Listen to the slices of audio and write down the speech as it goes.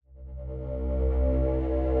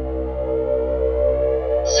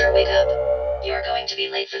Wake up. You're going to be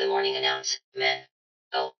late for the morning announcement.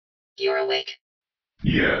 Oh, you're awake.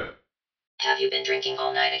 Yeah. Have you been drinking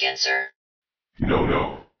all night again, sir?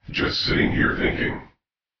 No. Just sitting here thinking.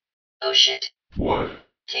 Oh shit. What?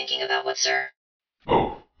 Thinking about what, sir?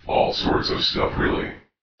 Oh, all sorts of stuff really.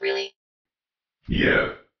 Really?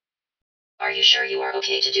 Yeah. Are you sure you are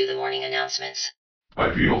okay to do the morning announcements?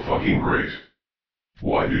 I feel fucking great.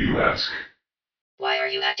 Why do you ask? Why are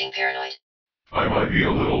you acting paranoid? I might be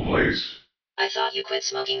a little blazed. I thought you quit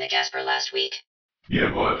smoking the Gasper last week. Yeah,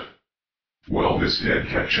 but... Well, this dead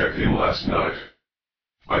cat checked in last night.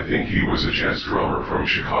 I think he was a jazz drummer from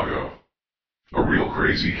Chicago. A real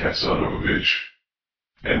crazy cat son of a bitch.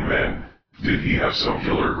 And man, did he have some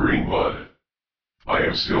killer green bud. I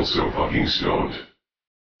am still so fucking stoned.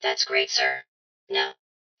 That's great, sir. Now,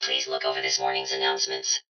 please look over this morning's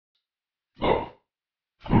announcements. Oh.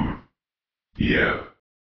 Yeah.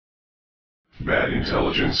 Bad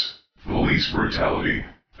intelligence, police brutality,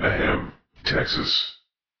 ahem, Texas.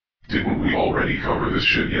 Didn't we already cover this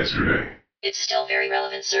shit yesterday? It's still very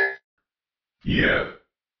relevant, sir. Yeah.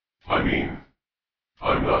 I mean,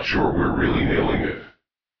 I'm not sure we're really nailing it.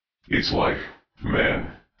 It's like,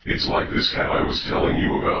 man, it's like this cat I was telling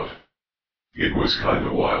you about. It was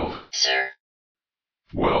kinda wild. Sir.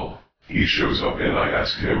 Well, he shows up and I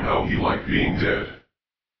asked him how he liked being dead.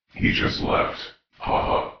 He just laughed,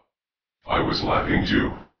 haha. I was laughing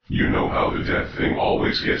too. You know how the death thing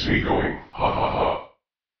always gets me going, ha ha ha.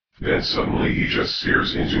 Then suddenly he just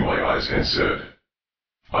stares into my eyes and said,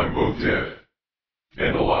 I'm both dead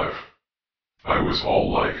and alive. I was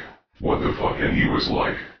all like, what the fuck, and he was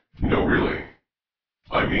like, no really.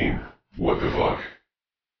 I mean, what the fuck?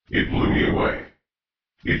 It blew me away.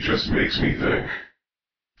 It just makes me think.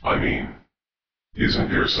 I mean,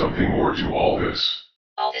 isn't there something more to all this?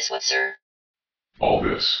 All this what, sir? All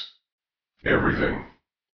this. Everything.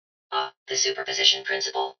 The superposition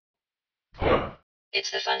principle. Huh. It's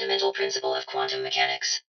the fundamental principle of quantum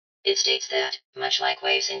mechanics. It states that, much like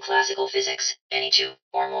waves in classical physics, any two,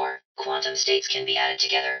 or more, quantum states can be added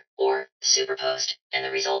together, or superposed, and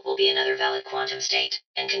the result will be another valid quantum state,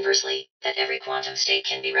 and conversely, that every quantum state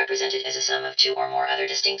can be represented as a sum of two or more other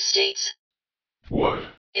distinct states. What?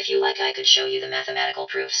 If you like, I could show you the mathematical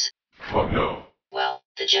proofs. Fuck no. Well,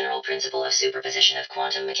 the general principle of superposition of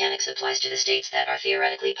quantum mechanics applies to the states that are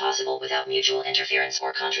theoretically possible without mutual interference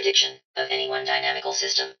or contradiction of any one dynamical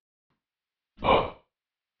system.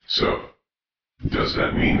 So, does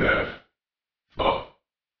that mean that?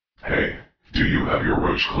 Hey, do you have your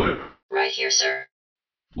roach clip? Right here, sir.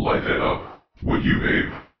 Light that up, would you,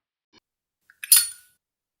 babe?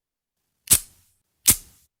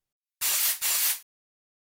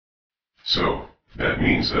 So, that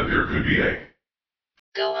means that there could be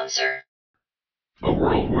Go on, sir. a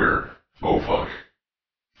world where, oh fuck,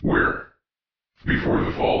 where, before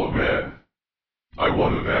the fall of man, I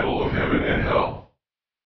won the battle of heaven and hell.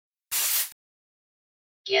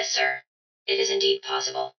 Yes, sir. It is indeed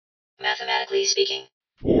possible. Mathematically speaking.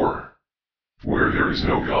 Or, where there is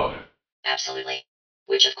no God. Absolutely.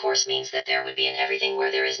 Which of course means that there would be an everything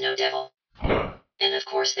where there is no devil. Huh. And of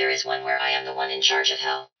course there is one where I am the one in charge of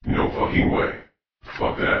hell. No fucking way.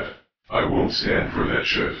 Fuck that. I won't stand for that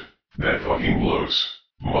shit. That fucking blows.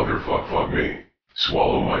 Motherfuck, fuck me.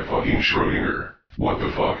 Swallow my fucking Schrodinger. What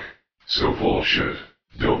the fuck? So full of shit.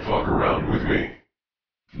 Don't fuck around with me.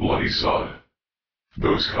 Bloody sod.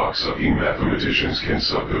 Those cocksucking mathematicians can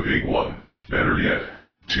suck the big one. Better yet,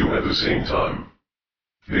 two at the same time.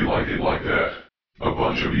 They like it like that. A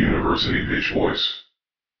bunch of university bitch boys.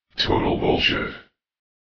 Total bullshit.